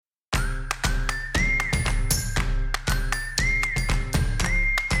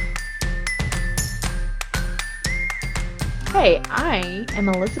Hi, I am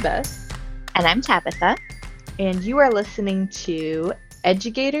Elizabeth, And I'm Tabitha, and you are listening to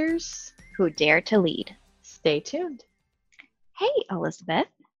Educators. who dare to lead. Stay tuned. Hey, Elizabeth.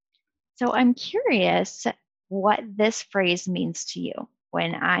 So I'm curious what this phrase means to you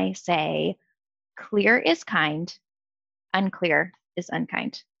when I say clear is kind, unclear is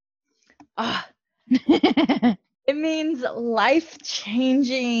unkind. Ah, it means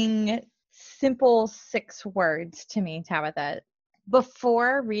life-changing, simple 6 words to me, Tabitha.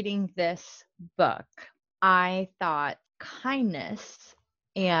 Before reading this book, I thought kindness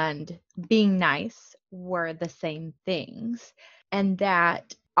and being nice were the same things, and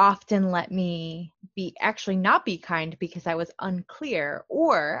that often let me not be kind because I was unclear,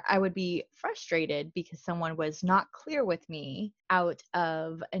 or I would be frustrated because someone was not clear with me out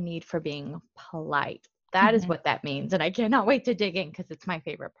of a need for being polite. That is what that means, and I cannot wait to dig in because it's my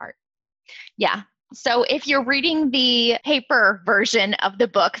favorite part. Yeah. So if you're reading the paper version of the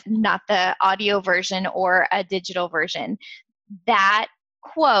book, not the audio version or a digital version, that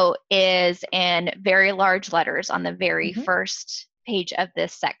quote is in very large letters on the very first page of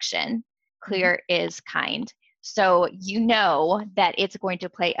this section. Clear is kind. So you know that it's going to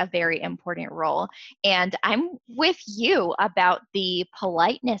play a very important role. And I'm with you about the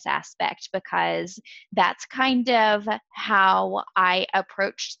politeness aspect because that's kind of how I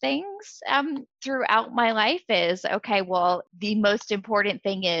approach things throughout my life is, okay, well, the most important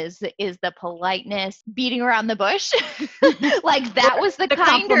thing is the politeness, beating around the bush. Like that was the kinder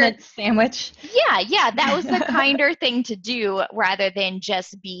compliment sandwich. yeah, that was the kinder thing to do rather than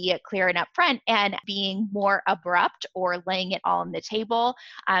just be clear and upfront and being more abrupt or laying it all on the table.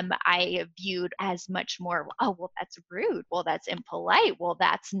 I viewed as much more, oh, well, that's rude. Well, that's impolite. Well,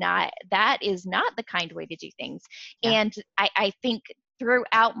 that is not the kind way to do things. Yeah. And I think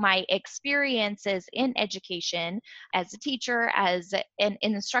throughout my experiences in education as a teacher, as an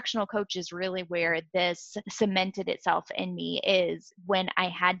instructional coach is really where this cemented itself in me is when I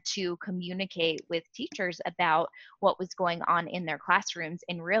had to communicate with teachers about what was going on in their classrooms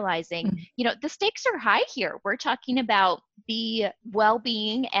and realizing, the stakes are high here. We're talking about the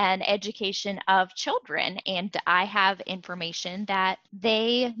well-being and education of children, and I have information that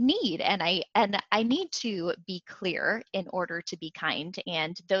they need, and I need to be clear in order to be kind,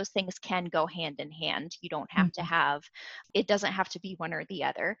 and those things can go hand in hand. You don't have to have, it doesn't have to be one or the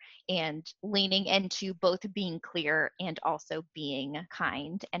other, and leaning into both being clear and also being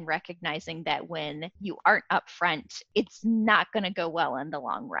kind and recognizing that when you aren't upfront, it's not going to go well in the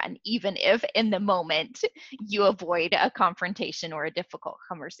long run, even if in the moment you avoid a confrontation or a difficult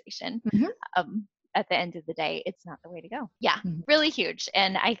conversation. At the end of the day, it's not the way to go. Yeah, really huge.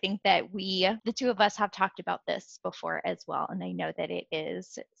 And I think that the two of us have talked about this before as well. And I know that it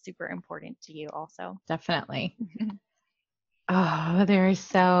is super important to you also. Definitely. Oh, there are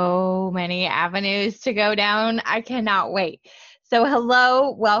so many avenues to go down. I cannot wait. So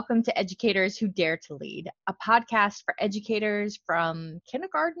hello, welcome to Educators Who Dare to Lead, a podcast for educators from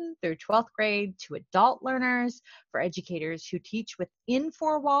kindergarten through 12th grade to adult learners, for educators who teach within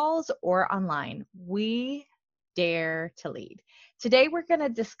four walls or online. We dare to lead. Today we're going to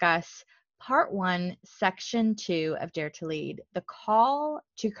discuss part 1, section 2 of Dare to Lead, the call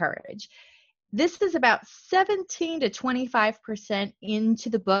to courage. This is about 17 to 25% into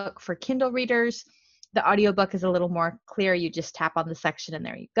the book for Kindle readers. The audiobook is a little more clear. You just tap on the section and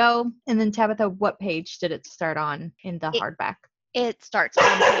there you go. And then Tabitha, what page did it start on in the hardback? It starts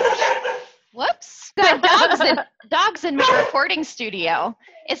on page. Whoops. Got dogs in my recording studio.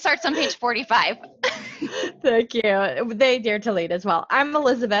 It starts on page 45. Thank you. They dare to lead as well. I'm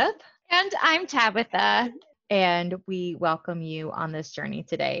Elizabeth. And I'm Tabitha. And we welcome you on this journey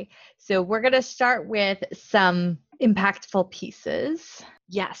today. So we're going to start with some impactful pieces.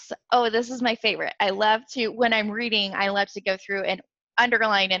 Yes. Oh, this is my favorite. When I'm reading, I love to go through and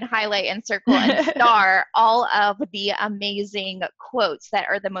underline and highlight and circle and star all of the amazing quotes that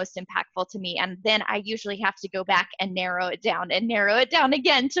are the most impactful to me. And then I usually have to go back and narrow it down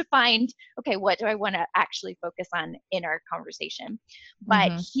again to find, okay, what do I want to actually focus on in our conversation?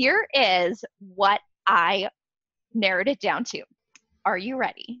 But here is what I narrowed it down to. Are you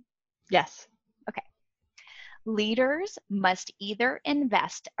ready? Yes. Okay. Leaders must either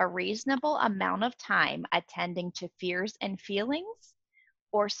invest a reasonable amount of time attending to fears and feelings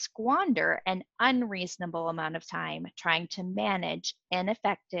or squander an unreasonable amount of time trying to manage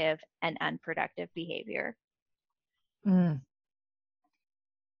ineffective and unproductive behavior. Reminds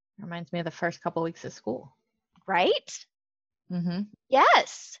me of the first couple weeks of school. Right?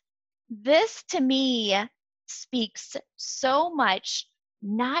 Yes. This to me speaks so much,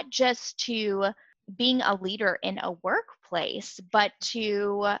 not just to being a leader in a workplace, workplace, but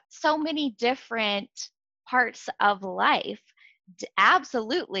to so many different parts of life.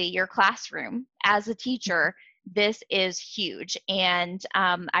 Absolutely, your classroom as a teacher, this is huge. And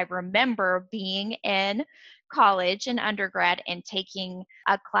I remember being in college and undergrad and taking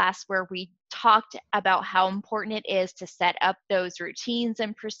a class where we talked about how important it is to set up those routines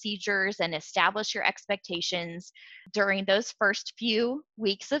and procedures and establish your expectations during those first few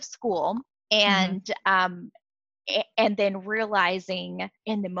weeks of school. And and then realizing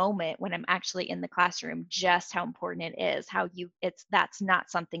in the moment when I'm actually in the classroom just how important it is, how that's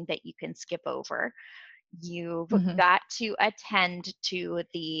not something that you can skip over. You've got to attend to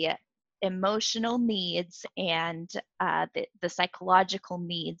the emotional needs and the psychological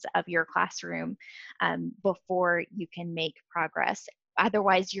needs of your classroom before you can make progress.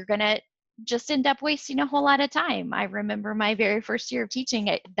 Otherwise, you're going to just end up wasting a whole lot of time. I remember my very first year of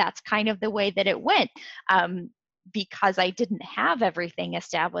teaching, that's kind of the way that it went. Because I didn't have everything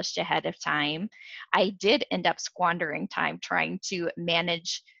established ahead of time, I did end up squandering time trying to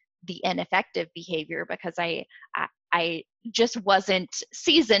manage the ineffective behavior because I just wasn't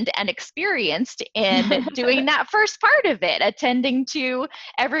seasoned and experienced in doing that first part of it, attending to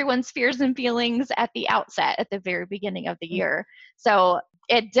everyone's fears and feelings at the outset, at the very beginning of the year. So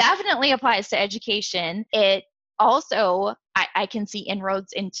it definitely applies to education. It also, I can see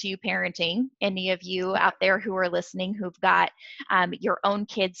inroads into parenting. Any of you out there who are listening who've got your own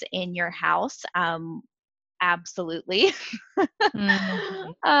kids in your house, absolutely.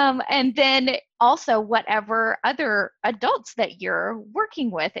 And then also whatever other adults that you're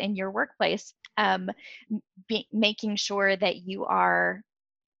working with in your workplace, making sure that you are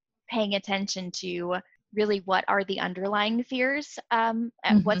paying attention to really what are the underlying fears,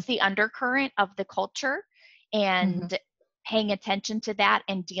 what's the undercurrent of the culture, and paying attention to that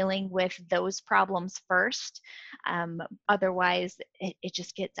and dealing with those problems first. Otherwise, it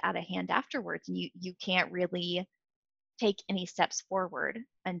just gets out of hand afterwards, and you can't really take any steps forward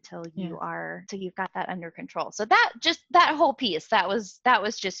until you've got that under control. So that whole piece, that was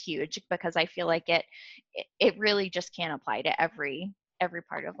just huge, because I feel like it really just can't apply to every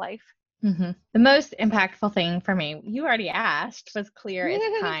part of life. The most impactful thing for me, you already asked, was Clear is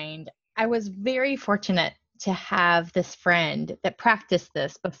Kind. I was very fortunate to have this friend that practiced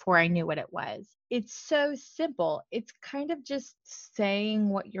this before I knew what it was. It's so simple. It's kind of just saying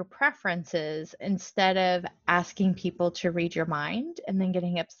what your preference is instead of asking people to read your mind and then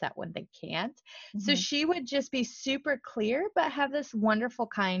getting upset when they can't. So she would just be super clear, but have this wonderful,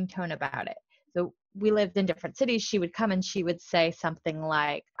 kind tone about it. So we lived in different cities. She would come and she would say something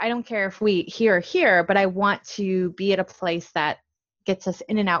like, I don't care if we here, but I want to be at a place that gets us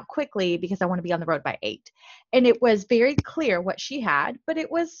in and out quickly because I want to be on the road by 8. And it was very clear what she had, but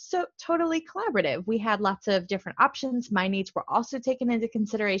it was so totally collaborative. We had lots of different options. My needs were also taken into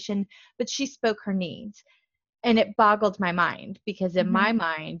consideration, but she spoke her needs. And it boggled my mind because in my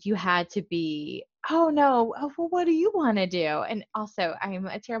mind, you had to be, oh no, well, what do you want to do? And also, I'm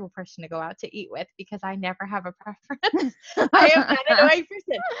a terrible person to go out to eat with because I never have a preference. I am that annoying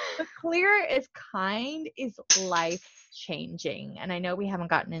person. But Clear is Kind is life changing. And I know we haven't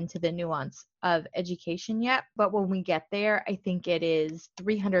gotten into the nuance of education yet, but when we get there, I think it is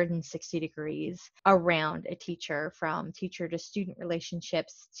 360 degrees around a teacher, from teacher to student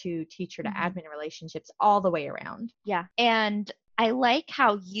relationships to teacher to admin relationships, all the way around. Yeah. And I like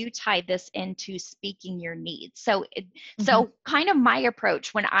how you tie this into speaking your needs. So, so kind of my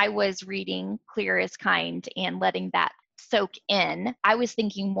approach when I was reading Clear is Kind and letting that soak in, I was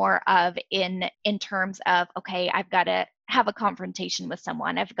thinking more of in terms of, okay, I've got to have a confrontation with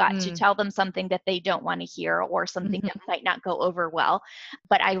someone. I've got to tell them something that they don't want to hear, or something that might not go over well.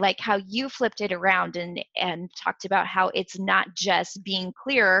 But I like how you flipped it around and talked about how it's not just being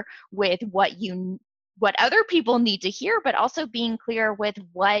clear with what other people need to hear, but also being clear with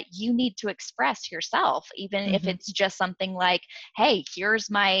what you need to express yourself, even if it's just something like, hey, here's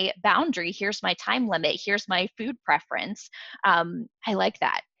my boundary, here's my time limit, here's my food preference. I like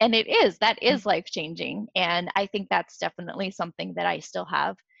that. And that is life-changing. And I think that's definitely something that I still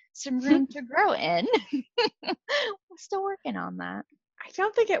have some room to grow in. I'm still working on that. I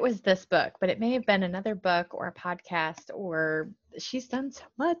don't think it was this book, but it may have been another book or a podcast, or she's done so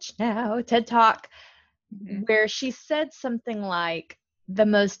much now, TED Talk, where she said something like, the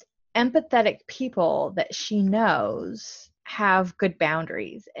most empathetic people that she knows have good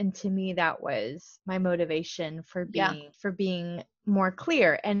boundaries. And to me, that was my motivation for being more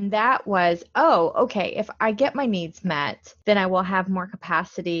clear. And that was, oh, okay, if I get my needs met, then I will have more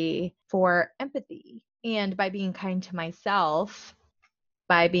capacity for empathy. And by being kind to myself,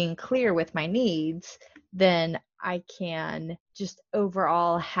 by being clear with my needs, then I can just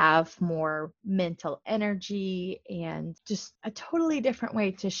overall have more mental energy and just a totally different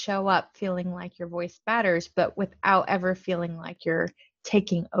way to show up feeling like your voice matters, but without ever feeling like you're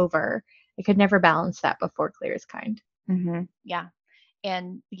taking over. I could never balance that before Clear is Kind. Yeah.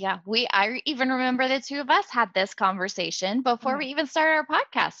 And yeah, I even remember the two of us had this conversation before we even started our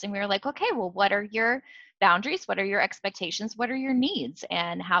podcast. And we were like, okay, well, what are your boundaries? What are your expectations? What are your needs?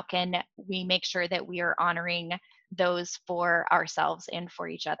 And how can we make sure that we are honoring those for ourselves and for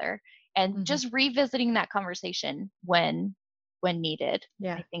each other? And just revisiting that conversation when needed,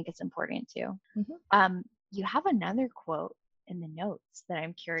 I think is important too. You have another quote in the notes that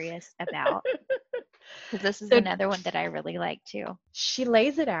I'm curious about. Because this is another one that I really like too. She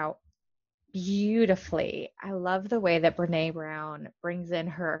lays it out beautifully. I love the way that Brene Brown brings in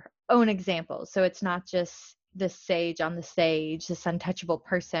her own examples. So it's not just the sage on the stage, this untouchable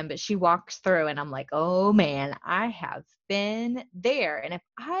person, but she walks through and I'm like, oh man, I have been there. And if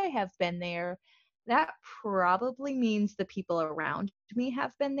I have been there, that probably means the people around me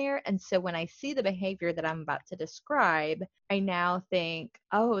have been there. And so when I see the behavior that I'm about to describe, I now think,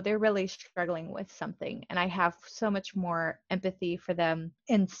 oh, they're really struggling with something. And I have so much more empathy for them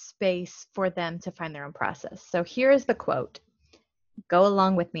and space for them to find their own process. So here is the quote. Go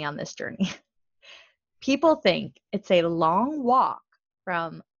along with me on this journey. People think it's a long walk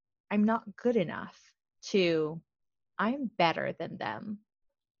from I'm not good enough to I'm better than them.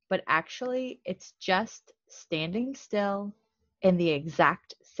 But actually, it's just standing still in the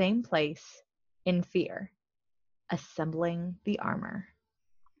exact same place in fear, assembling the armor.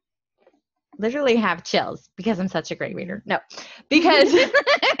 Literally have chills because I'm such a great reader. No, because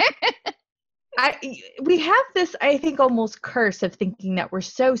we have this, I think, almost curse of thinking that we're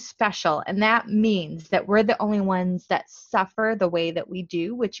so special. And that means that we're the only ones that suffer the way that we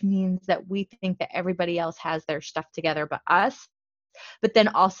do, which means that we think that everybody else has their stuff together but us. But then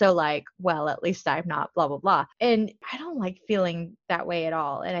also like, well, at least I'm not blah, blah, blah. And I don't like feeling that way at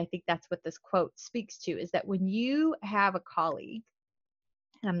all. And I think that's what this quote speaks to is that when you have a colleague,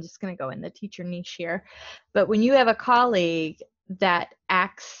 and I'm just going to go in the teacher niche here, but when you have a colleague that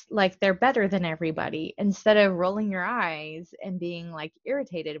acts like they're better than everybody, instead of rolling your eyes and being like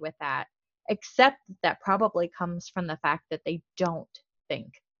irritated with that, accept that probably comes from the fact that they don't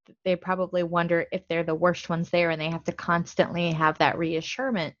think. They probably wonder if they're the worst ones there and they have to constantly have that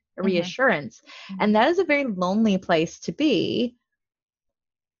reassurance. And that is a very lonely place to be.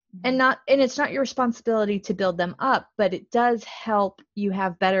 And it's not your responsibility to build them up, but it does help you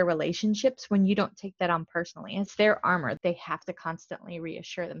have better relationships when you don't take that on personally. It's their armor. They have to constantly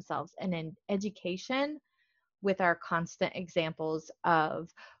reassure themselves. And in education, with our constant examples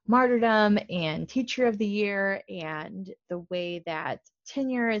of martyrdom and teacher of the year and the way that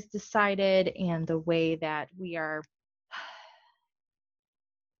tenure is decided and the way that we are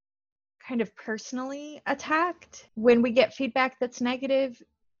kind of personally attacked when we get feedback that's negative.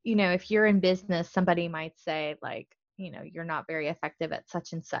 You know, if you're in business, somebody might say like, you know, you're not very effective at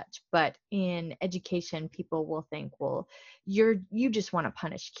such and such. But in education, people will think, well, you just want to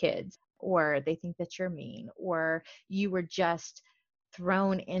punish kids, or they think that you're mean, or you were just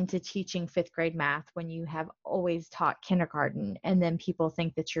thrown into teaching fifth grade math when you have always taught kindergarten. And then people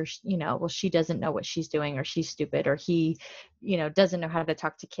think that you're, you know, well, she doesn't know what she's doing, or she's stupid, or he, you know, doesn't know how to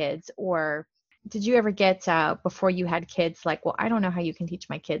talk to kids. Or did you ever get before you had kids like, well, I don't know how you can teach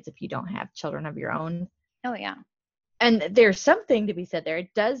my kids if you don't have children of your own? Oh yeah. And there's something to be said there.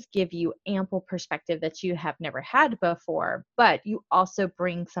 It does give you ample perspective that you have never had before, but you also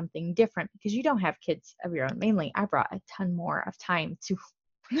bring something different because you don't have kids of your own. Mainly, I brought a ton more of time to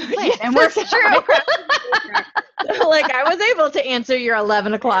plan and work. True. Like I was able to answer your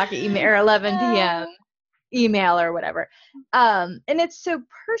 11 o'clock email or 11 p.m. email or whatever. And it's so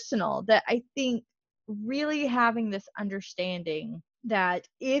personal that I think really having this understanding that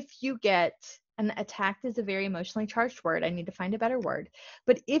if you get and attacked is a very emotionally charged word. I need to find a better word.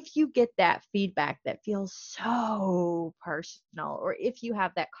 But if you get that feedback that feels so personal, or if you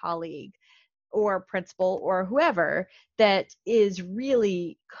have that colleague or principal or whoever that is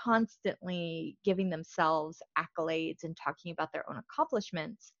really constantly giving themselves accolades and talking about their own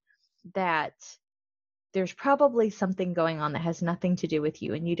accomplishments, that there's probably something going on that has nothing to do with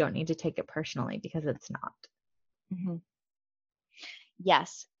you, and you don't need to take it personally because it's not. Mm-hmm.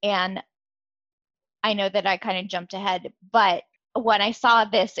 Yes. And I know that I kind of jumped ahead, but when I saw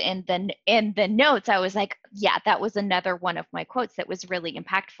this in the notes, I was like, yeah, that was another one of my quotes that was really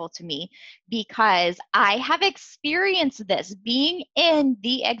impactful to me, because I have experienced this being in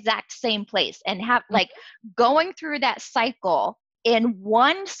the exact same place and have like going through that cycle in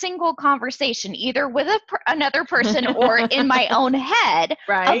one single conversation, either with another person or in my own head,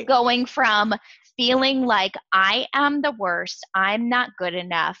 Right. of going from feeling like I am the worst, I'm not good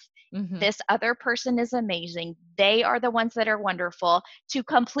enough, this other person is amazing, they are the ones that are wonderful, to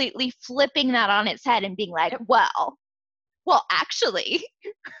completely flipping that on its head and being like, well, actually,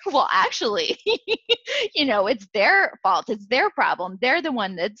 it's their fault. It's their problem. They're the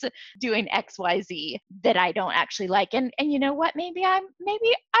one that's doing XYZ that I don't actually like. And you know what? Maybe I'm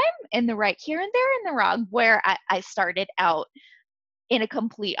in the right here and they're in the wrong, where I started out in a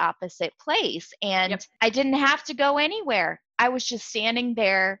complete opposite place. And I didn't have to go anywhere. I was just standing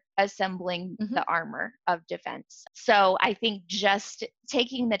there assembling the armor of defense. So I think just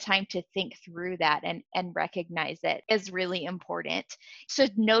taking the time to think through that and recognize it is really important. So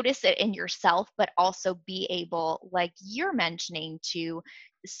notice it in yourself, but also be able, like you're mentioning, to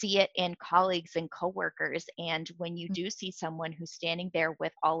see it in colleagues and coworkers. And when you do see someone who's standing there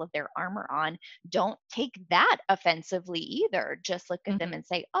with all of their armor on, don't take that offensively either. Just look at them and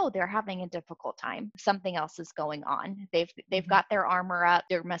say, oh, they're having a difficult time. Something else is going on. They've got their armor up.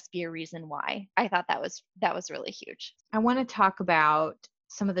 There must be a reason why. I thought that was really huge. I want to talk about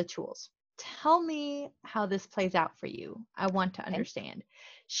some of the tools. Tell me how this plays out for you. I want to understand.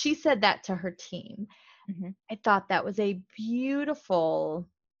 She said that to her team. I thought that was a beautiful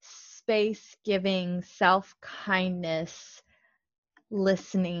space-giving, self-kindness,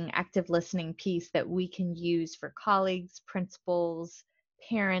 active listening piece that we can use for colleagues, principals,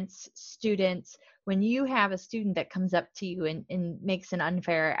 parents, students. When you have a student that comes up to you and makes an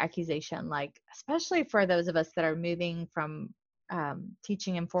unfair accusation, like especially for those of us that are moving from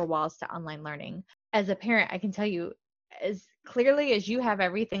teaching in four walls to online learning, as a parent, I can tell you, as clearly as you have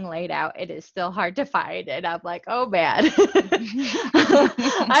everything laid out, it is still hard to find. And I'm like, oh man,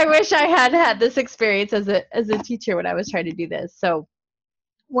 I wish I had this experience as a teacher when I was trying to do this. So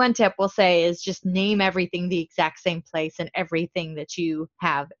one tip we'll say is just name everything the exact same place and everything that you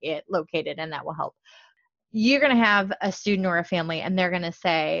have it located, and that will help. You're going to have a student or a family and they're going to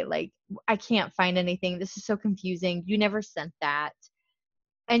say, like, I can't find anything. This is so confusing. You never sent that.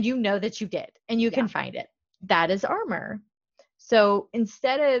 And you know that you did, and you can find it. That is armor. So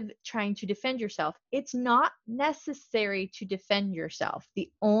instead of trying to defend yourself, it's not necessary to defend yourself.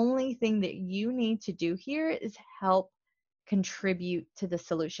 The only thing that you need to do here is help contribute to the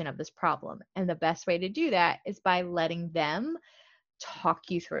solution of this problem. And the best way to do that is by letting them talk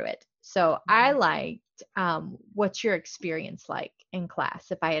you through it. So I liked what's your experience like in class?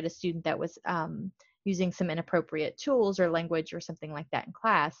 If I had a student that was using some inappropriate tools or language or something like that in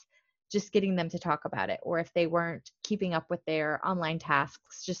class, just getting them to talk about it. Or if they weren't keeping up with their online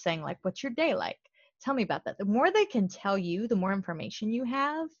tasks, just saying, like, what's your day like? Tell me about that. The more they can tell you, the more information you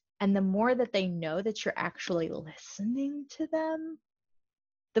have, and the more that they know that you're actually listening to them,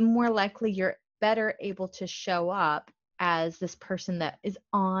 the more likely you're better able to show up as this person that is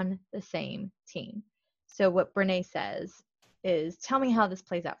on the same team. So what Brene says is, tell me how this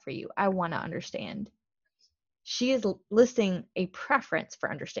plays out for you. I want to understand. She is listing a preference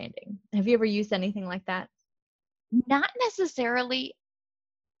for understanding. Have you ever used anything like that? Not necessarily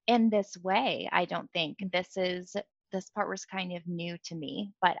in this way. I don't think this part was kind of new to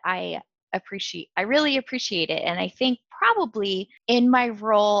me, but I really appreciate it. And I think probably in my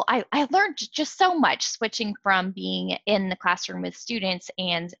role, I learned just so much switching from being in the classroom with students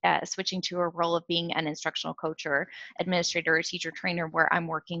and switching to a role of being an instructional coach or administrator or teacher trainer, where I'm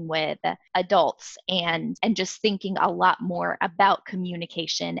working with adults and just thinking a lot more about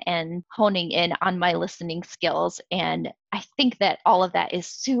communication and honing in on my listening skills. And I think that all of that is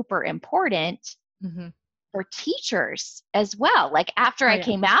super important for teachers as well. Like after I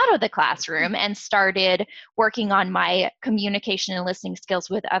came out of the classroom and started working on my communication and listening skills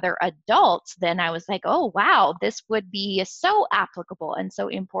with other adults, then I was like, oh, wow, this would be so applicable and so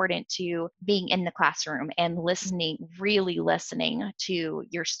important to being in the classroom and listening, really listening to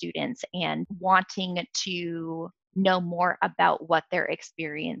your students and wanting to know more about what they're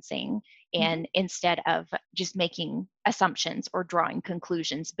experiencing, and instead of just making assumptions or drawing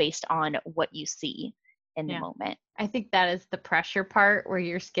conclusions based on what you see in the moment. I think that is the pressure part where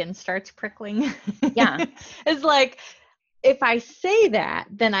your skin starts prickling. Yeah. It's like, if I say that,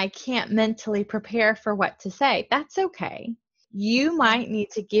 then I can't mentally prepare for what to say. That's okay. You might need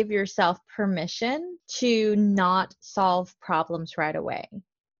to give yourself permission to not solve problems right away.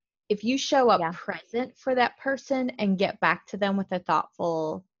 If you show up present for that person and get back to them with a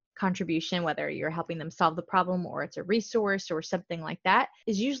thoughtful contribution, whether you're helping them solve the problem or it's a resource or something like that,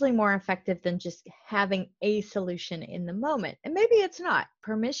 is usually more effective than just having a solution in the moment. And maybe it's not.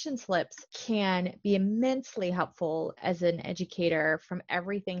 Permission slips can be immensely helpful as an educator, from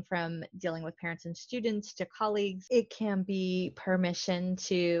everything from dealing with parents and students to colleagues. It can be permission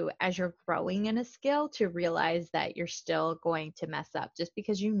to, as you're growing in a skill, to realize that you're still going to mess up. Just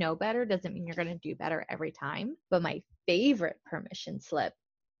because you know better doesn't mean you're going to do better every time. But my favorite permission slip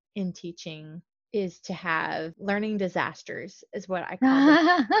in teaching is to have learning disasters, is what I call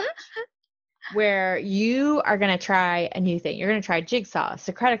them, where you are going to try a new thing. You're going to try Jigsaw,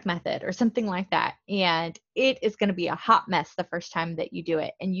 Socratic method, or something like that. And it is going to be a hot mess the first time that you do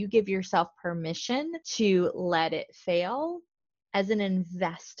it. And you give yourself permission to let it fail as an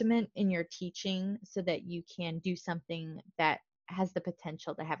investment in your teaching so that you can do something that has the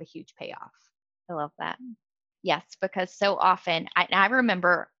potential to have a huge payoff. I love that. Yes, because so often I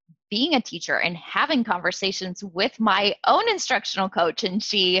remember being a teacher and having conversations with my own instructional coach, and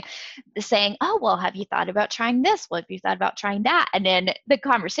she saying, "Oh, well, have you thought about trying this? Well, have you thought about trying that?" And then the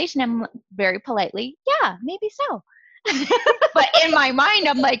conversation, I'm very politely, "Yeah, maybe so." But in my mind,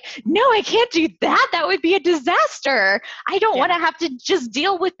 I'm like, no, I can't do that. That would be a disaster. I don't want to have to just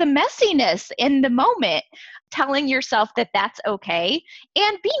deal with the messiness in the moment. Telling yourself that that's okay,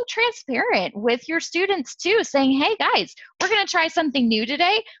 and being transparent with your students too, saying, hey guys, we're going to try something new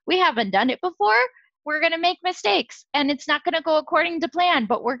today. We haven't done it before. We're going to make mistakes and it's not going to go according to plan,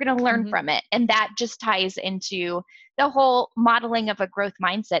 but we're going to learn from it. And that just ties into the whole modeling of a growth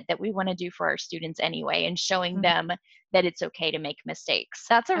mindset that we want to do for our students anyway, and showing them that it's okay to make mistakes.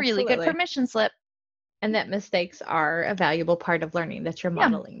 That's a really good permission slip. And that mistakes are a valuable part of learning, that you're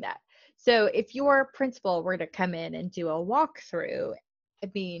modeling that. So if your principal were to come in and do a walkthrough, I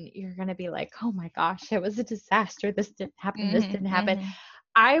mean, you're going to be like, oh my gosh, it was a disaster. This didn't happen. This didn't happen.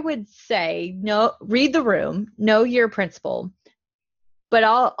 I would say, no, read the room, know your principal. But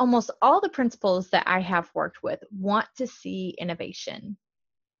almost all the principals that I have worked with want to see innovation.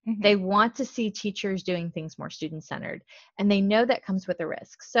 They want to see teachers doing things more student-centered. And they know that comes with a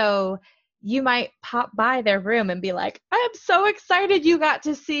risk. So you might pop by their room and be like, I am so excited you got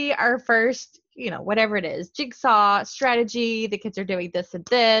to see our first, whatever it is, Jigsaw strategy. The kids are doing this and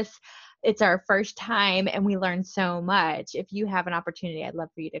this. It's our first time and we learned so much. If you have an opportunity, I'd love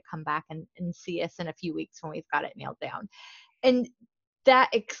for you to come back and see us in a few weeks when we've got it nailed down. And that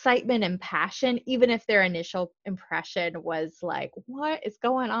excitement and passion, even if their initial impression was like, what is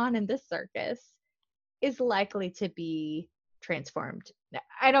going on in this circus, is likely to be transformed.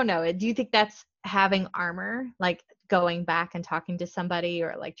 I don't know. Do you think that's having armor, like going back and talking to somebody,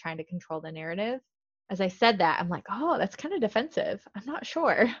 or like trying to control the narrative? As I said that, I'm like, oh, that's kind of defensive. I'm not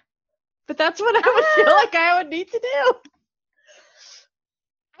sure. But that's what I would feel like I would need to do.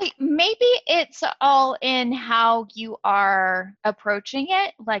 Maybe it's all in how you are approaching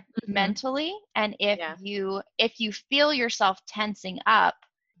it, like mentally. And if you feel yourself tensing up,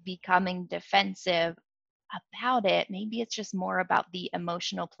 becoming defensive about it, maybe it's just more about the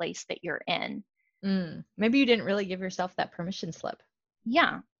emotional place that you're in. Maybe you didn't really give yourself that permission slip.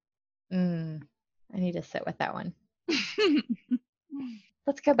 Yeah. I need to sit with that one.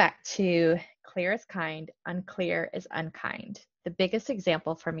 Let's go back to clear is kind, unclear is unkind. The biggest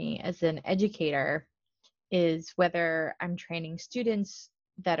example for me as an educator is whether I'm training students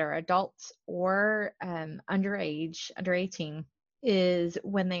that are adults or underage, under 18, is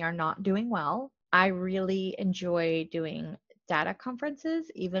when they are not doing well. I really enjoy doing data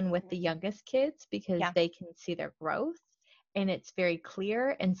conferences, even with the youngest kids, because they can see their growth and it's very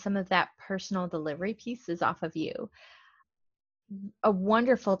clear. And some of that personal delivery piece is off of you. A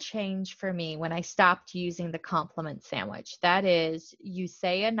wonderful change for me when I stopped using the compliment sandwich. That is, you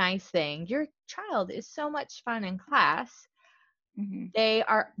say a nice thing. Your child is so much fun in class. They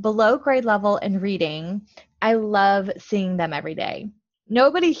are below grade level in reading. I love seeing them every day.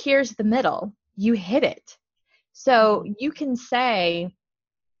 Nobody hears the middle. You hit it. So you can say,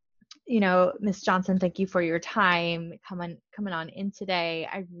 Miss Johnson, thank you for your time coming on in today.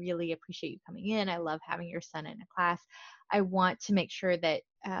 I really appreciate you coming in. I love having your son in a class. I want to make sure that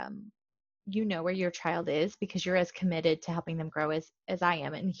you know where your child is, because you're as committed to helping them grow as I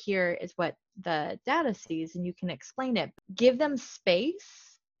am. And here is what the data sees, and you can explain it. Give them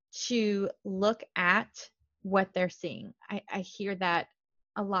space to look at what they're seeing. I hear that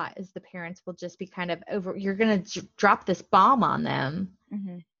a lot, is the parents will just be kind of over, you're going to drop this bomb on them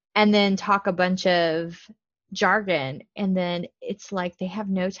and then talk a bunch of jargon, and then it's like they have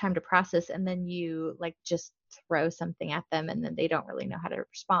no time to process, and then you like just throw something at them and then they don't really know how to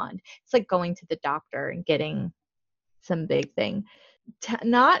respond. It's like going to the doctor and getting some big thing.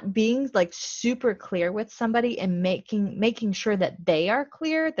 not being like super clear with somebody and making sure that they are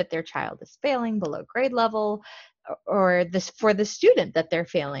clear that their child is failing below grade level, or this for the student that they're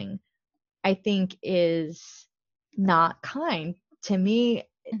failing, I think is not kind. To me,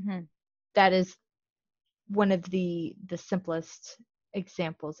 Mhm. that is one of the simplest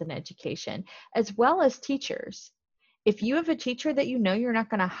examples in education, as well as teachers. If you have a teacher that you know you're not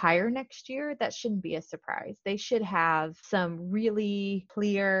going to hire next year, that shouldn't be a surprise. They should have some really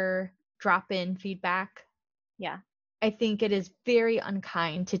clear drop-in feedback. Yeah. I think it is very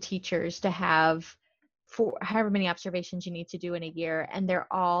unkind to teachers to have for however many observations you need to do in a year, and they're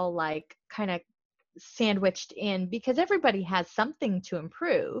all like kind of sandwiched in because everybody has something to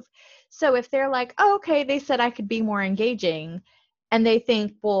improve. So if they're like, oh, okay, they said I could be more engaging, and they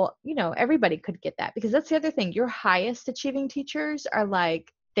think, well, everybody could get that, because that's the other thing. Your highest achieving teachers are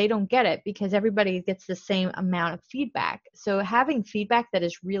like, they don't get it because everybody gets the same amount of feedback. So having feedback that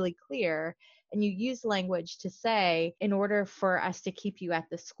is really clear, and you use language to say, in order for us to keep you at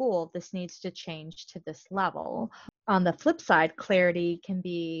the school, this needs to change to this level. On the flip side, clarity can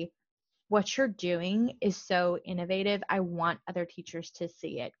be, what you're doing is so innovative. I want other teachers to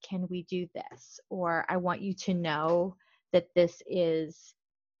see it. Can we do this? Or I want you to know that this is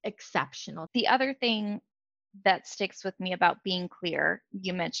exceptional. The other thing that sticks with me about being clear,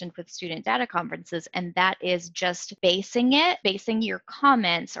 you mentioned with student data conferences, and that is just basing your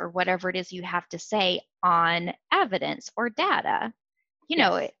comments or whatever it is you have to say on evidence or data.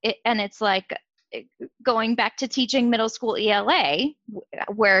 Yes. And it's like going back to teaching middle school ELA,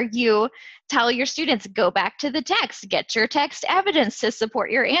 where you tell your students, go back to the text, get your text evidence to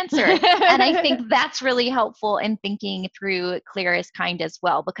support your answer. And I think that's really helpful in thinking through clear is kind as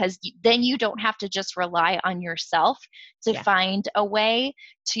well, because then you don't have to just rely on yourself to find a way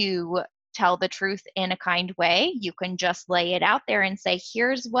to tell the truth in a kind way. You can just lay it out there and say,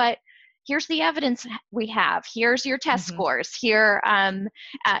 here's the evidence we have. Here's your test scores. Here's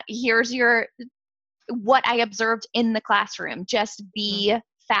what I observed in the classroom. Just be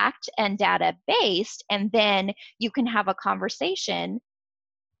fact and data based, and then you can have a conversation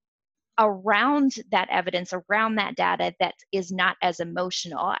around that evidence, around that data, that is not as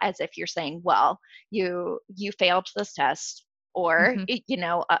emotional as if you're saying, well, you failed this test, or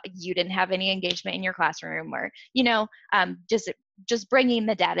you didn't have any engagement in your classroom, or just bringing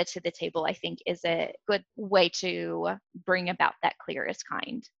the data to the table, I think, is a good way to bring about that clear is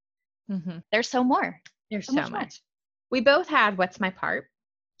kind. There's so much more. We both had what's my part.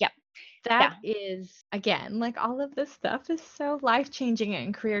 Yep. That is, again, like, all of this stuff is so life-changing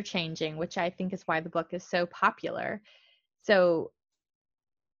and career-changing, which I think is why the book is so popular. So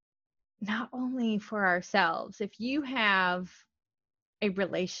not only for ourselves, if you have a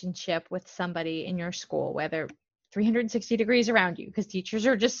relationship with somebody in your school, whether 360 degrees around you, because teachers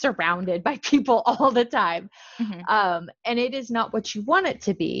are just surrounded by people all the time, and it is not what you want it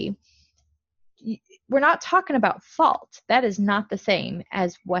to be, we're not talking about fault. That is not the same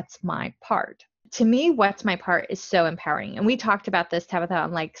as what's my part. To me, what's my part is so empowering. And we talked about this, Tabitha,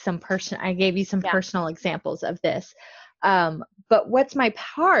 on like I gave you some personal examples of this. But what's my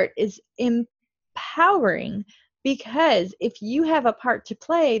part is empowering, because if you have a part to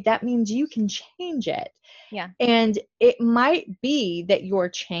play, that means you can change it. Yeah. And it might be that your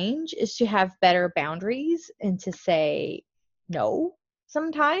change is to have better boundaries and to say no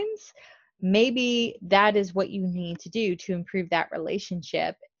sometimes. Maybe that is what you need to do to improve that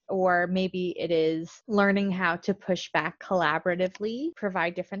relationship. Or maybe it is learning how to push back collaboratively,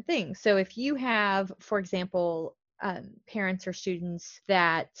 provide different things. So if you have, for example, parents or students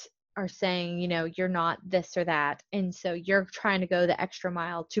that are saying, you're not this or that, and so you're trying to go the extra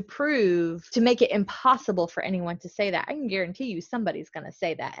mile to make it impossible for anyone to say that, I can guarantee you somebody's going to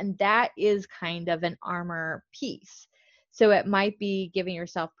say that. And that is kind of an armor piece. So it might be giving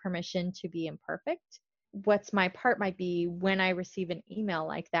yourself permission to be imperfect. What's my part might be, when I receive an email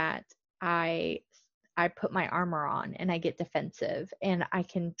like that, I put my armor on and I get defensive, and I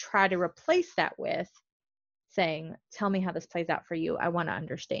can try to replace that with saying, tell me how this plays out for you. I want to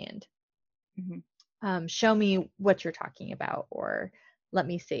understand. Show me what you're talking about, or let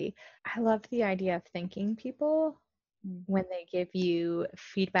me see. I love the idea of thanking people when they give you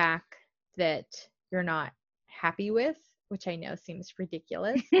feedback that you're not happy with, which I know seems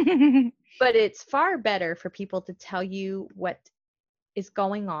ridiculous, but it's far better for people to tell you what is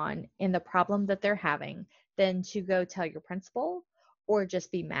going on in the problem that they're having than to go tell your principal, or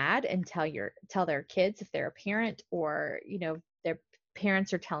just be mad and tell their kids if they're a parent, or their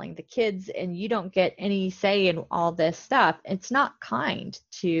parents are telling the kids, and you don't get any say in all this stuff. It's not kind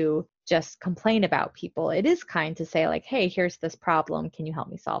to just complain about people. It is kind to say like, hey, here's this problem. Can you help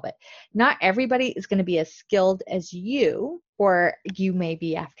me solve it? Not everybody is going to be as skilled as you, or you may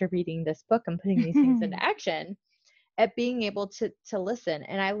be after reading this book and putting these things into action, at being able to listen.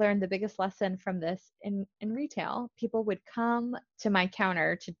 And I learned the biggest lesson from this in retail. People would come to my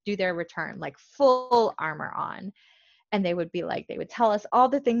counter to do their return, like full armor on. And they would be like, they would tell us all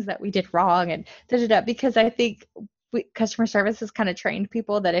the things that we did wrong and da, da, da, because I think customer service has kind of trained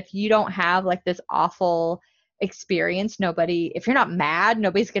people that if you don't have like this awful experience, if you're not mad,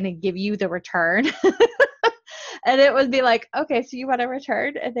 nobody's going to give you the return. And it would be like, okay, so you want a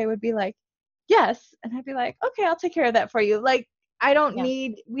return? And they would be like, yes. And I'd be like, okay, I'll take care of that for you. Like, Yeah.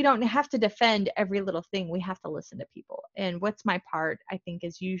 we don't have to defend every little thing. We have to listen to people. And what's my part, I think,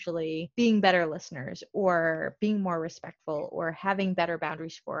 is usually being better listeners, or being more respectful, or having better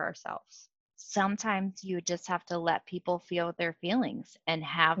boundaries for ourselves. Sometimes you just have to let people feel their feelings and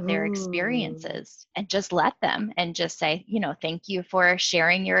have their Ooh. experiences, and just let them, and just say, thank you for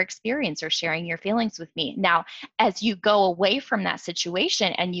sharing your experience or sharing your feelings with me. Now, as you go away from that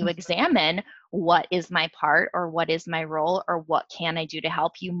situation and you examine what is my part, or what is my role, or what can I do to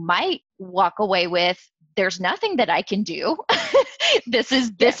help, you might walk away with, there's nothing that I can do. This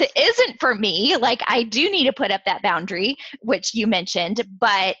Yes. isn't for me. Like, I do need to put up that boundary, which you mentioned,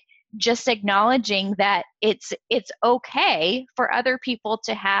 but just acknowledging that it's okay for other people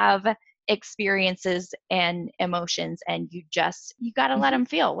to have experiences and emotions, and you got to let Mm-hmm. them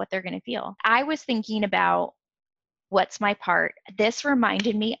feel what they're going to feel. I was thinking about what's my part. This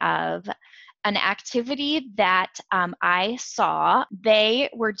reminded me of an activity that I saw. They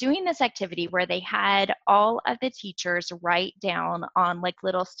were doing this activity where they had all of the teachers write down on like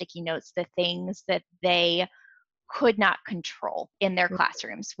little sticky notes the things that they could not control in their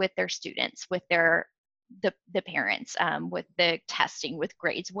classrooms with their students, with the parents, with the testing, with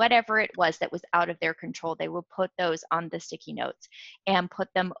grades, whatever it was that was out of their control. They would put those on the sticky notes and put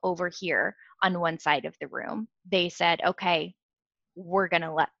them over here on one side of the room. They said, okay, we're going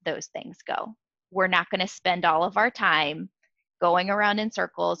to let those things go. We're not going to spend all of our time going around in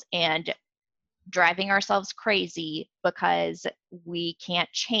circles and driving ourselves crazy because we can't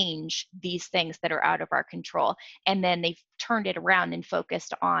change these things that are out of our control. And then they've turned it around and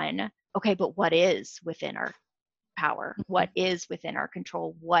focused on, okay, but what is within our power? Mm-hmm. What is within our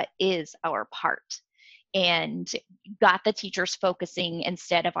control? What is our part? And got the teachers focusing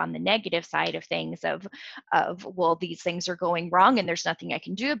instead of on the negative side of things of well, these things are going wrong and there's nothing I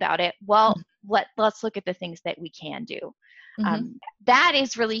can do about it. Well, let's look at the things that we can do. Mm-hmm. That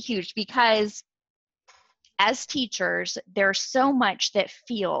is really huge, because as teachers, there's so much that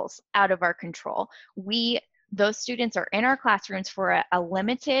feels out of our control. Those students are in our classrooms for a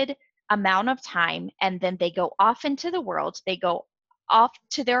limited amount of time, and then they go off into the world. They go off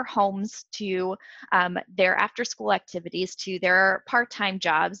to their homes, to their after school activities, to their part-time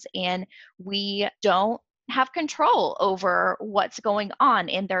jobs, and we don't have control over what's going on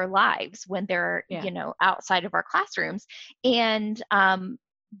in their lives when they're Yeah. outside of our classrooms. And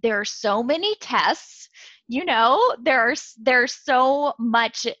there are so many tests. There's so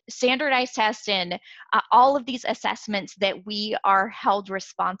much standardized tests and all of these assessments that we are held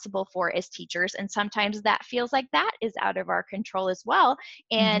responsible for as teachers, and sometimes that feels like that is out of our control as well.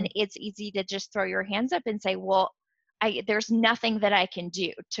 Mm-hmm. And it's easy to just throw your hands up and say, well, there's nothing that I can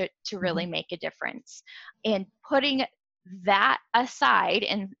do to Mm-hmm. really make a difference. And putting that aside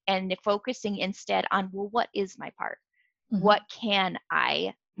and focusing instead on, well, what is my part? Mm-hmm. What can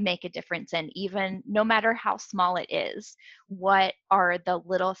I make a difference in, even no matter how small it is? What are the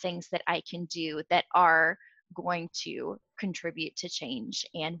little things that I can do that are going to contribute to change?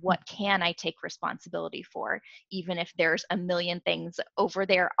 And what can I take responsibility for, even if there's a million things over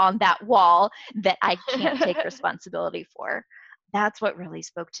there on that wall that I can't take responsibility for? That's what really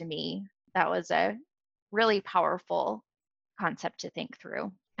spoke to me. That was a really powerful concept to think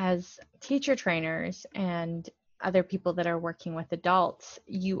through. As teacher trainers and other people that are working with adults,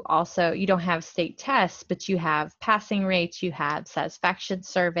 you don't have state tests, but you have passing rates, you have satisfaction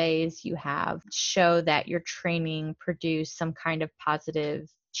surveys, you have show that your training produced some kind of positive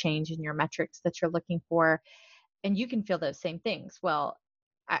change in your metrics that you're looking for. And you can feel those same things. Well,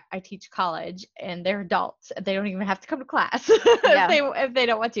 I teach college and they're adults. They don't even have to come to class Yeah. if they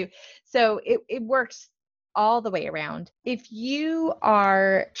don't want to. So it works all the way around. If you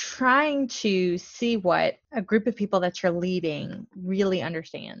are trying to see what a group of people that you're leading really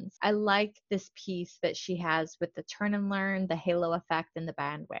understands, I like this piece that she has with the turn and learn, the halo effect, and the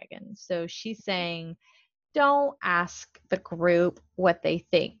bandwagon. So she's saying, don't ask the group what they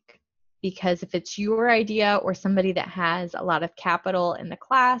think. because if it's your idea or somebody that has a lot of capital in the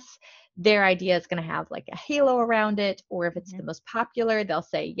class, their idea is going to have like a halo around it. Or if it's the most popular, they'll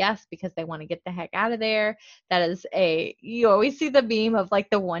say yes because they want to get the heck out of there. That is you always see the meme of like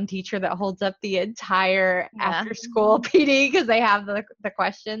the one teacher that holds up the entire after school PD because they have the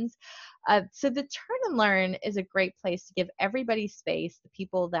questions. So the turn and learn is a great place to give everybody space, the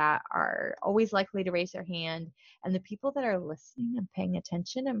people that are always likely to raise their hand and the people that are listening and paying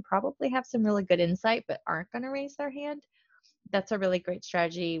attention and probably have some really good insight but aren't going to raise their hand. That's a really great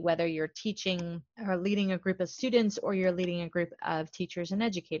strategy, whether you're teaching or leading a group of students or you're leading a group of teachers and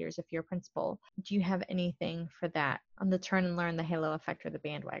educators if you're a principal. Do you have anything for that on the turn and learn, the halo effect, or the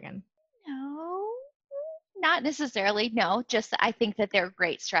bandwagon? No, not necessarily. No, just I think that they're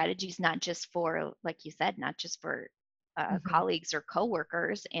great strategies, not just for, like you said, not just for colleagues or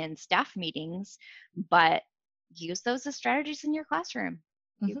coworkers and staff meetings, but use those as strategies in your classroom.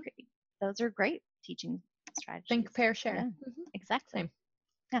 Those are great teaching strategies. Think, pair, share. Yeah, exactly. Same.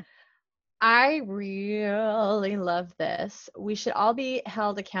 Yeah. I really love this. We should all be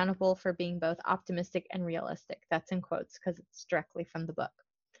held accountable for being both optimistic and realistic. That's in quotes because it's directly from the book.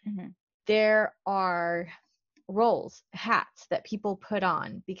 There are roles, hats that people put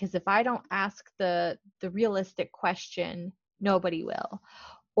on because if I don't ask the realistic question, nobody will.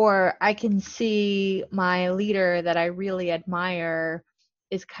 Or I can see my leader that I really admire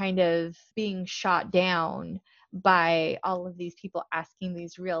is kind of being shot down by all of these people asking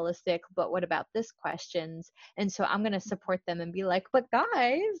these realistic, but what about this questions? And so I'm going to support them and be like, but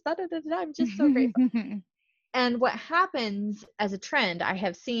guys, I'm just so grateful. And what happens as a trend I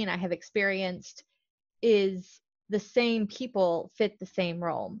have seen, I have experienced, is the same people fit the same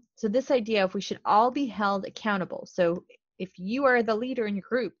role. So this idea of we should all be held accountable. So if you are the leader in your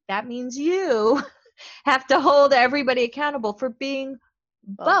group, that means you have to hold everybody accountable for being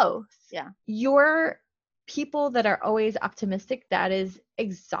both. Yeah. Your people that are always optimistic, that is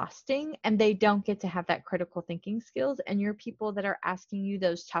exhausting, and they don't get to have that critical thinking skills. And your people that are asking you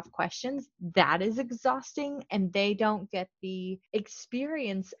those tough questions, that is exhausting, and they don't get the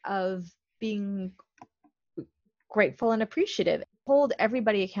experience of being grateful and appreciative. Hold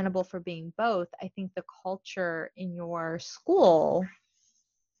everybody accountable for being both. I think the culture in your school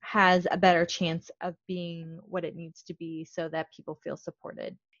has a better chance of being what it needs to be so that people feel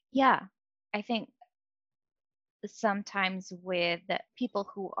supported. Yeah, I think sometimes with people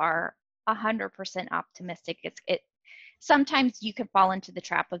who are 100% optimistic, sometimes you can fall into the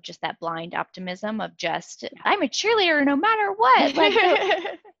trap of just that blind optimism of just, I'm a cheerleader no matter what. Like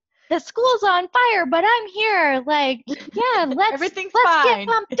the school's on fire, but I'm here. Like, yeah, let's get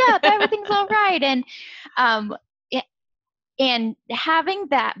pumped up. Everything's all right. And having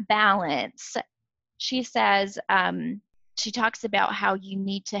that balance, she says, she talks about how you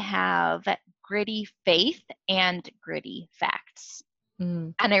need to have gritty faith and gritty facts.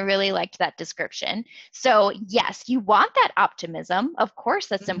 And I really liked that description. So yes, you want that optimism. Of course,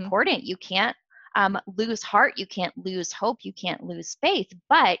 that's important. You can't lose heart. You can't lose hope. You can't lose faith,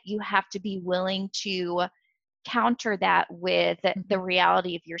 but you have to be willing to counter that with the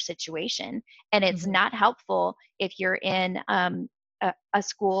reality of your situation. And it's not helpful if you're in a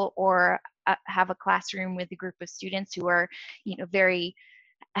school or have a classroom with a group of students who are,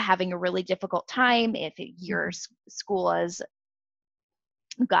 having a really difficult time. If your school has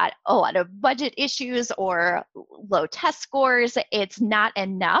got a lot of budget issues or low test scores, it's not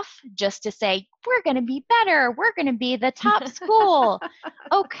enough just to say, we're going to be better. We're going to be the top school.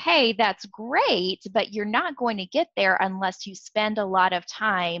 Okay, that's great, but you're not going to get there unless you spend a lot of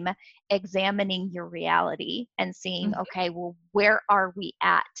time examining your reality and seeing, okay, well, where are we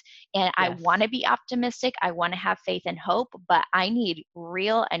at? And I want to be optimistic. I want to have faith and hope, but I need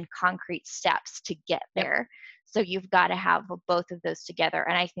real and concrete steps to get there. So you've got to have both of those together.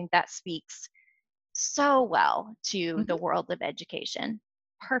 And I think that speaks so well to the world of education.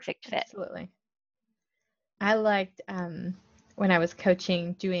 Perfect fit. Absolutely. I liked when I was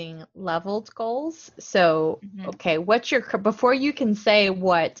coaching doing leveled goals. So, okay, before you can say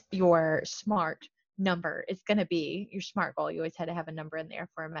what your SMART number is going to be, your SMART goal, you always had to have a number in there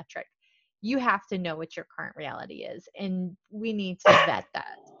for a metric. You have to know what your current reality is. And we need to vet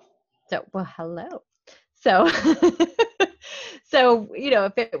that. So, well, hello. So,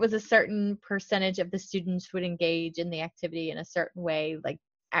 if it was a certain percentage of the students would engage in the activity in a certain way, like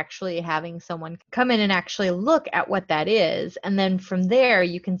actually having someone come in and actually look at what that is. And then from there,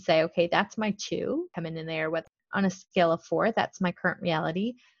 you can say, okay, that's my 2 coming in there with on a scale of 4. That's my current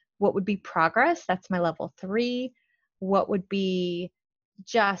reality. What would be progress? That's my level 3. What would be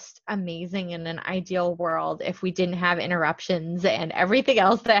just amazing in an ideal world if we didn't have interruptions and everything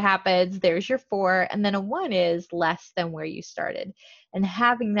else that happens. There's your 4, and then a 1 is less than where you started. And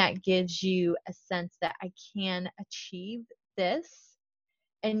having that gives you a sense that I can achieve this.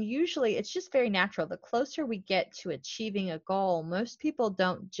 And usually it's just very natural. The closer we get to achieving a goal, most people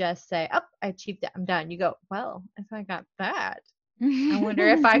don't just say, oh, I achieved it, I'm done. You go, well, if I got that, I wonder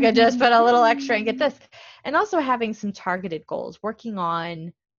if I could just put a little extra and get this. And also having some targeted goals, working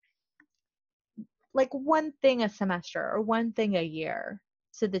on like one thing a semester or one thing a year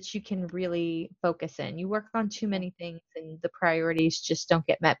so that you can really focus in. You work on too many things and the priorities just don't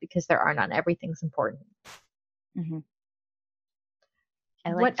get met because there are none. Everything's important. Mm-hmm. I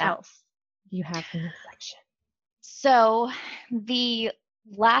like what that. else do you have in this section? So the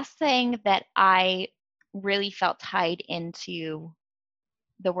last thing that I really felt tied into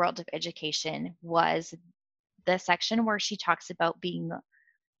the world of education was the section where she talks about being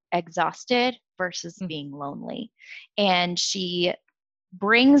exhausted versus being lonely. And she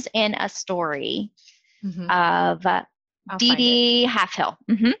brings in a story of Dee Dee Halfhill.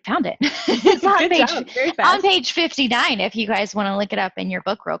 Found it. It's on page 59 if you guys want to look it up in your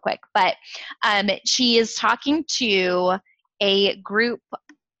book real quick. But she is talking to a group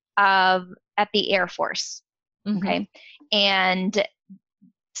at the Air Force. Okay. And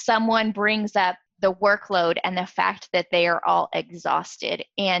someone brings up the workload and the fact that they are all exhausted.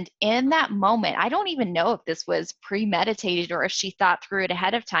 And in that moment, I don't even know if this was premeditated or if she thought through it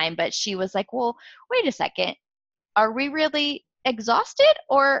ahead of time, but she was like, well, wait a second. Are we really exhausted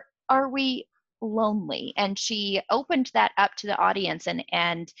or are we lonely? And she opened that up to the audience,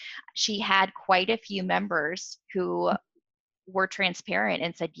 and she had quite a few members who were transparent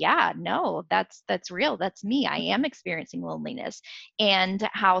and said, yeah, no, that's real. That's me. I am experiencing loneliness. And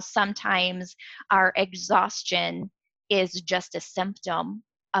how sometimes our exhaustion is just a symptom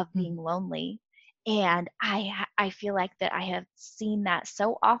of being lonely. And I feel like that I have seen that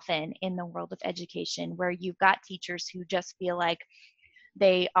so often in the world of education, where you've got teachers who just feel like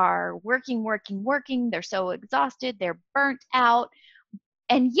they are working. They're so exhausted. They're burnt out.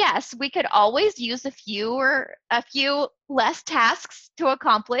 And yes, we could always use a few less tasks to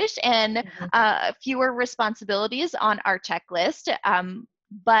accomplish and fewer responsibilities on our checklist.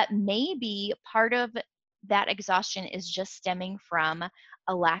 But maybe part of that exhaustion is just stemming from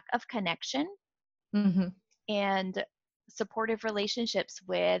a lack of connection and supportive relationships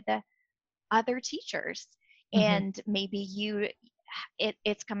with other teachers. And maybe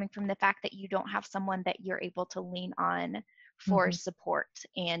it's coming from the fact that you don't have someone that you're able to lean on for support,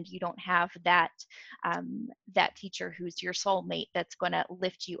 and you don't have that that teacher who's your soulmate that's going to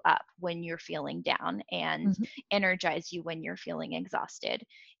lift you up when you're feeling down and energize you when you're feeling exhausted.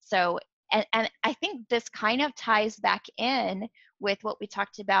 So and I think this kind of ties back in with what we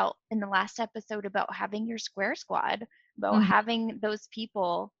talked about in the last episode about having your square squad, about having those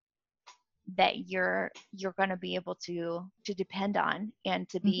people that you're going to be able to depend on and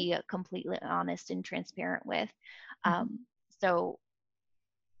to be completely honest and transparent with. So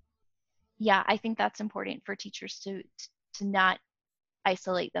yeah, I think that's important for teachers to not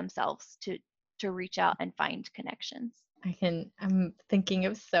isolate themselves, to reach out and find connections. I'm thinking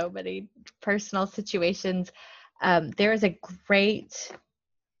of so many personal situations. There is a great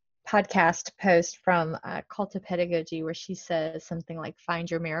podcast post from Cult of Pedagogy where she says something like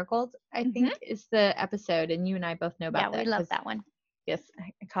 "Find Your Marigold," I think is the episode, and you and I both know about that. Yeah, we love that one. Yes,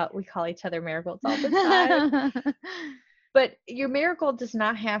 we call each other marigolds all the time. But your marigold does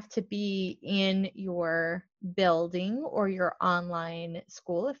not have to be in your building or your online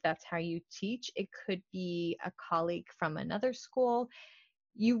school if that's how you teach. It could be a colleague from another school.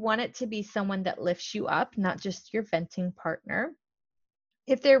 You want it to be someone that lifts you up, not just your venting partner.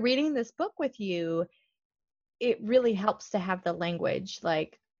 If they're reading this book with you, it really helps to have the language.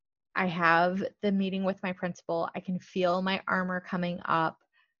 Like, I have the meeting with my principal. I can feel my armor coming up.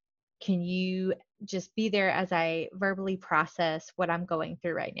 Can you just be there as I verbally process what I'm going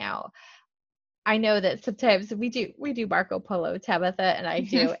through right now? I know that sometimes we do Marco Polo, Tabitha and I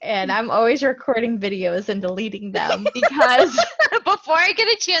do, and I'm always recording videos and deleting them because before I get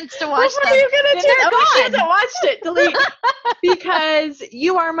a chance to watch them, she hasn't watched it. Delete. Because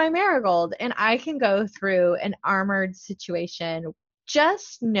you are my marigold, and I can go through an armored situation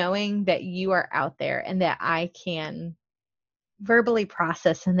just knowing that you are out there and that I can verbally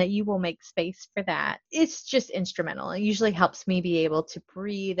process and that you will make space for that. It's just instrumental. It usually helps me be able to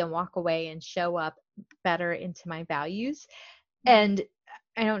breathe and walk away and show up better into my values. And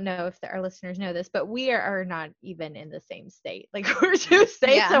I don't know if our listeners know this, but we are not even in the same state. Like we're 2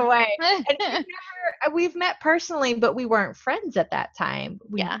 states Yeah. away. And we've met personally, but we weren't friends at that time.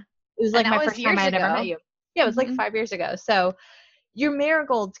 Yeah. It was And like that my was first time I years had ever met ago. you. Yeah, it was like Mhm. 5 years ago. So your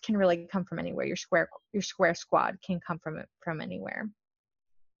marigolds can really come from anywhere. Your square squad can come from anywhere.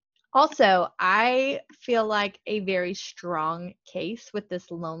 Also, I feel like a very strong case with this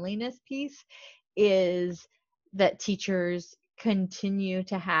loneliness piece is that teachers continue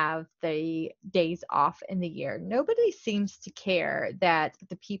to have the days off in the year. Nobody seems to care that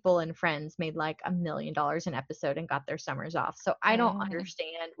the people and Friends made like $1 million an episode and got their summers off. So I don't Mhm.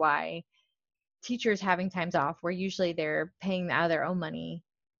 understand why teachers having times off where usually they're paying out of their own money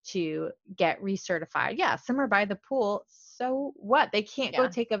to get recertified. Yeah, some are by the pool. So what? They can't go Yeah.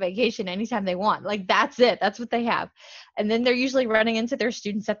 take a vacation anytime they want. Like that's it. That's what they have. And then they're usually running into their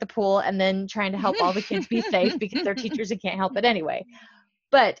students at the pool and then trying to help all the kids be safe because they're teachers and can't help it anyway.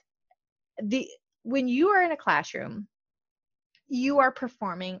 But the when you are in a classroom, you are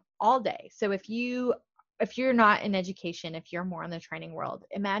performing all day. So if you're not in education, if you're more in the training world,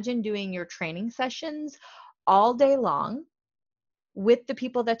 imagine doing your training sessions all day long with the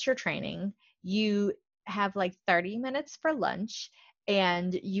people that you're training. You have like 30 minutes for lunch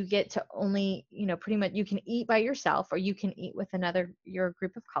and you get to only, pretty much you can eat by yourself or you can eat with your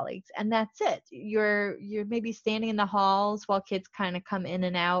group of colleagues and that's it. You're maybe standing in the halls while kids kind of come in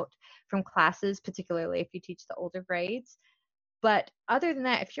and out from classes, particularly if you teach the older grades. But other than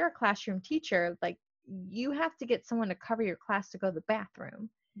that, if you're a classroom teacher, like you have to get someone to cover your class to go to the bathroom.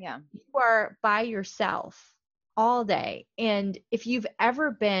 Yeah. You are by yourself all day. And if you've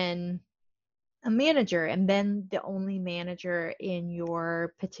ever been a manager and been the only manager in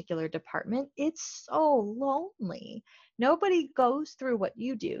your particular department, it's so lonely. Nobody goes through what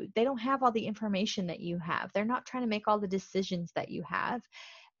you do. They don't have all the information that you have. They're not trying to make all the decisions that you have,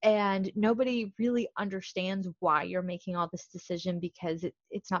 and nobody really understands why you're making all this decision because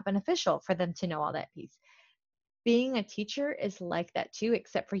it's not beneficial for them to know all that piece. Being a teacher is like that too,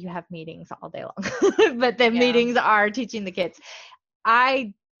 except for you have meetings all day long. But the Yeah. meetings are teaching the kids.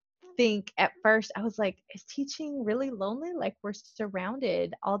 I think at first I was like, is teaching really lonely? Like we're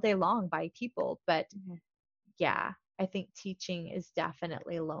surrounded all day long by people. But Mhm. yeah, I think teaching is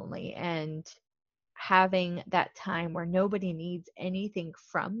definitely lonely. And having that time where nobody needs anything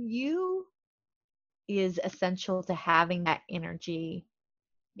from you is essential to having that energy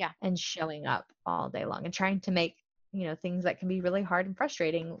Yeah. and showing up all day long and trying to make, things that can be really hard and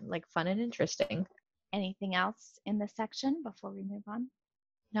frustrating, like fun and interesting. Anything else in this section before we move on?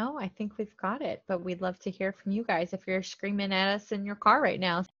 No, I think we've got it, but we'd love to hear from you guys. If you're screaming at us in your car right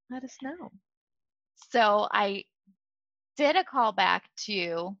now, let us know. So I did a callback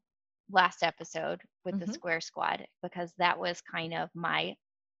to last episode with the Hmm. Square Squad because that was kind of my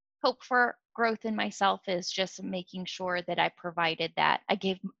hope for growth in myself, is just making sure that I provided that. I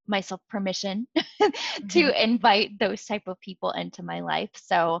gave myself permission Hmm. to invite those type of people into my life.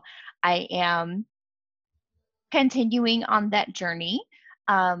 So I am continuing on that journey,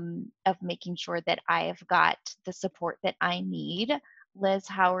 of making sure that I have got the support that I need. Liz,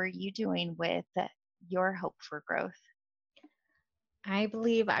 how are you doing with your hope for growth? I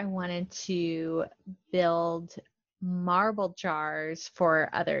believe I wanted to build marble jars for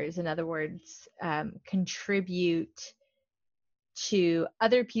others. In other words, contribute to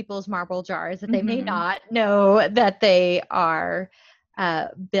other people's marble jars that they may Hmm. not know that they are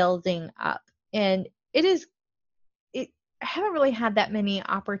building up. And it, I haven't really had that many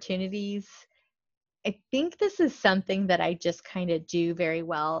opportunities. I think this is something that I just kind of do very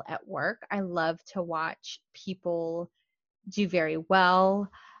well at work. I love to watch people do very well.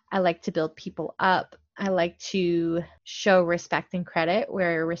 I like to build people up. I like to show respect and credit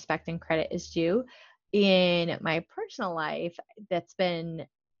where respect and credit is due. In my personal life, that's been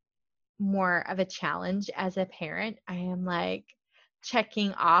more of a challenge as a parent. I am like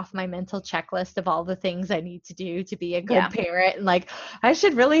checking off my mental checklist of all the things I need to do to be a good Yeah. parent. And like, I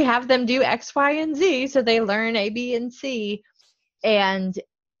should really have them do X, Y, and Z so they learn A, B, and C. And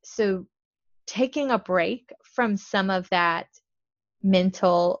so taking a break from some of that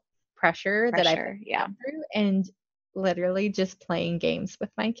mental pressure that I've Pressure. Yeah. been through and literally just playing games with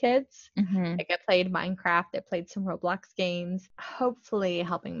my kids. Hmm. Like I played Minecraft, I played some Roblox games, hopefully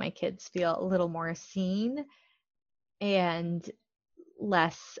helping my kids feel a little more seen and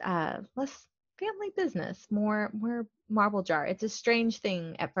less family business, more marble jar. It's a strange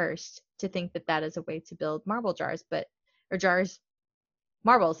thing at first to think that that is a way to build marble jars, but or jars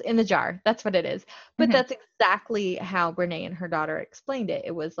marbles in the jar. That's what it is. But Hmm. that's exactly how Renee and her daughter explained it.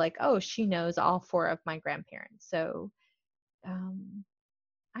 It was like, oh, she knows all four of my grandparents. So um,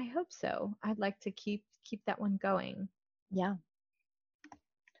 I hope so. I'd like to keep that one going. Yeah.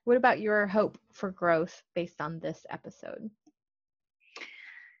 What about your hope for growth based on this episode?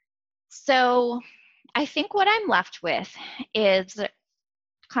 So I think what I'm left with is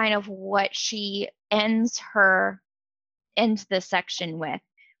kind of what she ends this section with.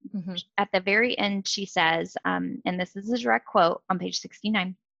 Mm-hmm. At the very end, she says, and this is a direct quote on page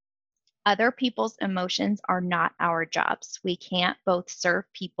 69, other people's emotions are not our jobs. We can't both serve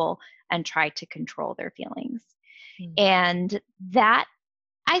people and try to control their feelings. Mm-hmm. And that,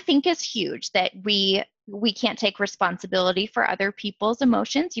 I think, is huge, that we can't take responsibility for other people's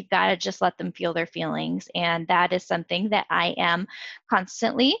emotions. You've got to just let them feel their feelings. And that is something that I am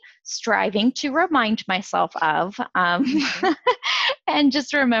constantly striving to remind myself of. And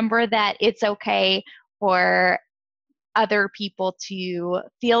just remember that it's okay for other people to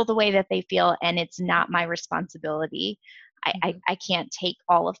feel the way that they feel, and it's not my responsibility. I can't take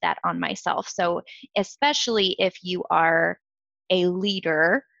all of that on myself. So especially if you are a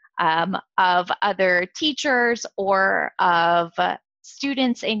leader of other teachers or of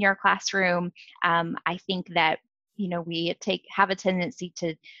students in your classroom, I think that we have a tendency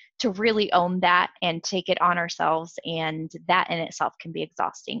to really own that and take it on ourselves, and that in itself can be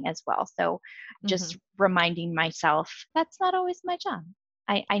exhausting as well. So just reminding myself that's not always my job.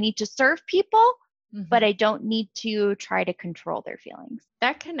 I need to serve people, but I don't need to try to control their feelings.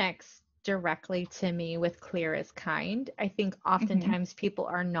 That connects directly to me with clear is kind. I think oftentimes people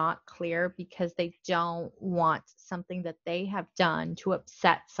are not clear because they don't want something that they have done to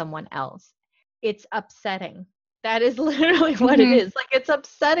upset someone else. It's upsetting. That is literally what it is. Like, it's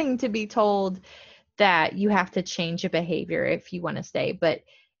upsetting to be told that you have to change a behavior if you want to stay, but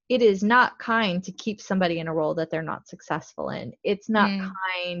it is not kind to keep somebody in a role that they're not successful in. It's not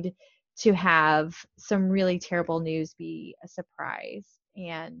kind to have some really terrible news be a surprise,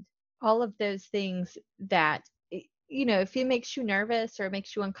 and all of those things that, if it makes you nervous or it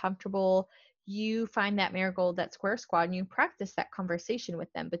makes you uncomfortable, you find that marigold, that square squad, and you practice that conversation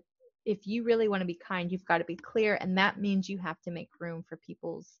with them. But if you really want to be kind, you've got to be clear, and that means you have to make room for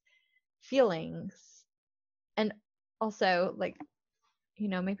people's feelings. And also, like,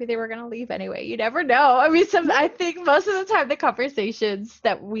 maybe they were going to leave anyway. You never know. I mean, I think most of the time the conversations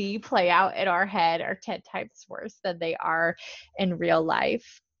that we play out in our head are 10 times worse than they are in real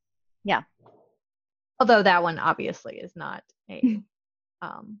life. Yeah. Although that one obviously is not a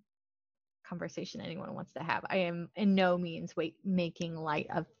conversation anyone wants to have. I am in no means making light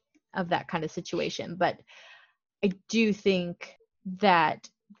of that kind of situation, but I do think that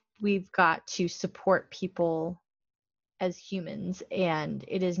we've got to support people as humans, and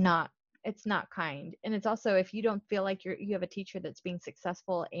it's not kind. And it's also, if you don't feel like you have a teacher that's being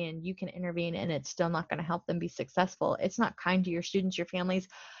successful and you can intervene and it's still not going to help them be successful, it's not kind to your students, your families,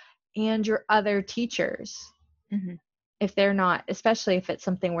 and your other teachers. If they're not, especially if it's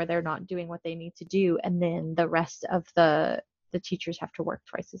something where they're not doing what they need to do, and then the rest of the teachers have to work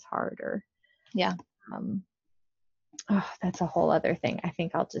twice as hard, or that's a whole other thing. I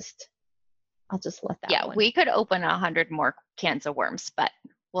think I'll just let that one. We could open 100 more cans of worms, but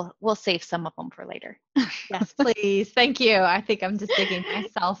we'll save some of them for later. Yes, please. Thank you. I think I'm just digging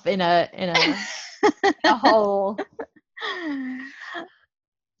myself in a hole.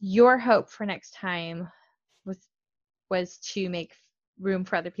 Your hope for next time was to make room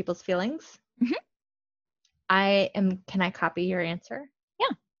for other people's feelings. Can I copy your answer?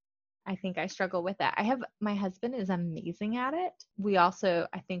 Yeah. I think I struggle with that. My husband is amazing at it.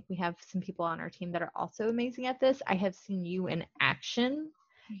 I think we have some people on our team that are also amazing at this. I have seen you in action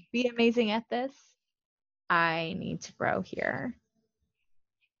be amazing at this. I need to grow here.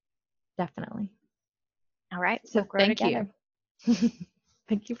 Definitely. All right. So thank you.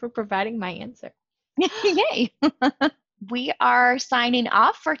 Thank you for providing my answer. Yay. We are signing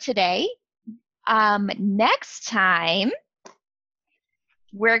off for today. Next time,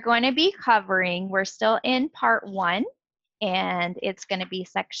 we're going to be we're still in part 1, and it's going to be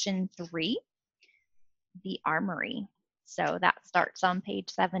section 3, the armory. So that starts on page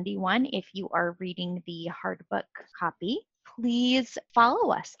 71 if you are reading the hardbook copy. Please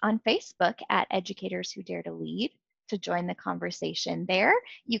follow us on Facebook at Educators Who Dare to Lead to join the conversation there.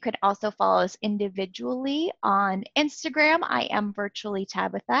 You could also follow us individually on Instagram. I am Virtually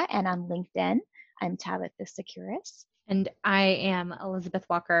Tabitha, and on LinkedIn, I'm Tabitha Securis. And I am Elizabeth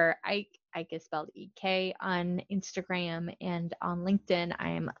Walker. Ike is spelled E-K on Instagram, and on LinkedIn, I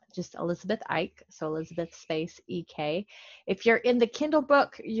am just Elizabeth Ike, so Elizabeth space E-K. If you're in the Kindle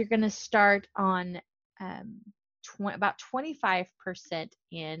book, you're going to start on about 25%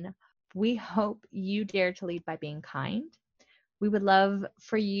 in. We hope you dare to lead by being kind. We would love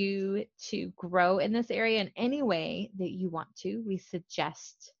for you to grow in this area in any way that you want to. We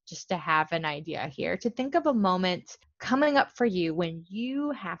suggest, just to have an idea here, to think of a moment coming up for you when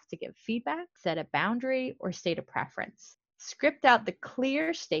you have to give feedback, set a boundary, or state a preference. Script out the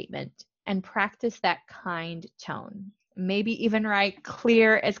clear statement and practice that kind tone. Maybe even write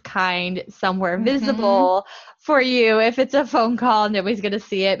clear as kind somewhere visible for you. If it's a phone call, nobody's going to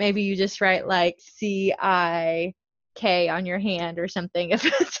see it. Maybe you just write like CIK on your hand or something if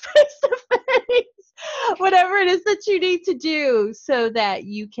it's face to face. Whatever it is that you need to do so that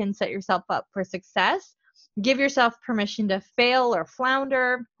you can set yourself up for success. Give yourself permission to fail or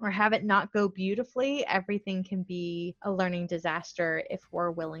flounder or have it not go beautifully. Everything can be a learning disaster if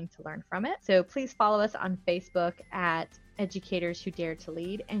we're willing to learn from it. So please follow us on Facebook at Educators Who Dare to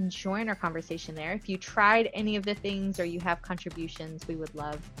Lead and join our conversation there. If you tried any of the things or you have contributions, we would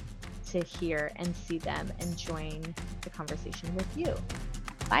love to hear and see them and join the conversation with you.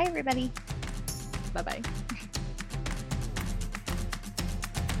 Bye, everybody. Bye-bye.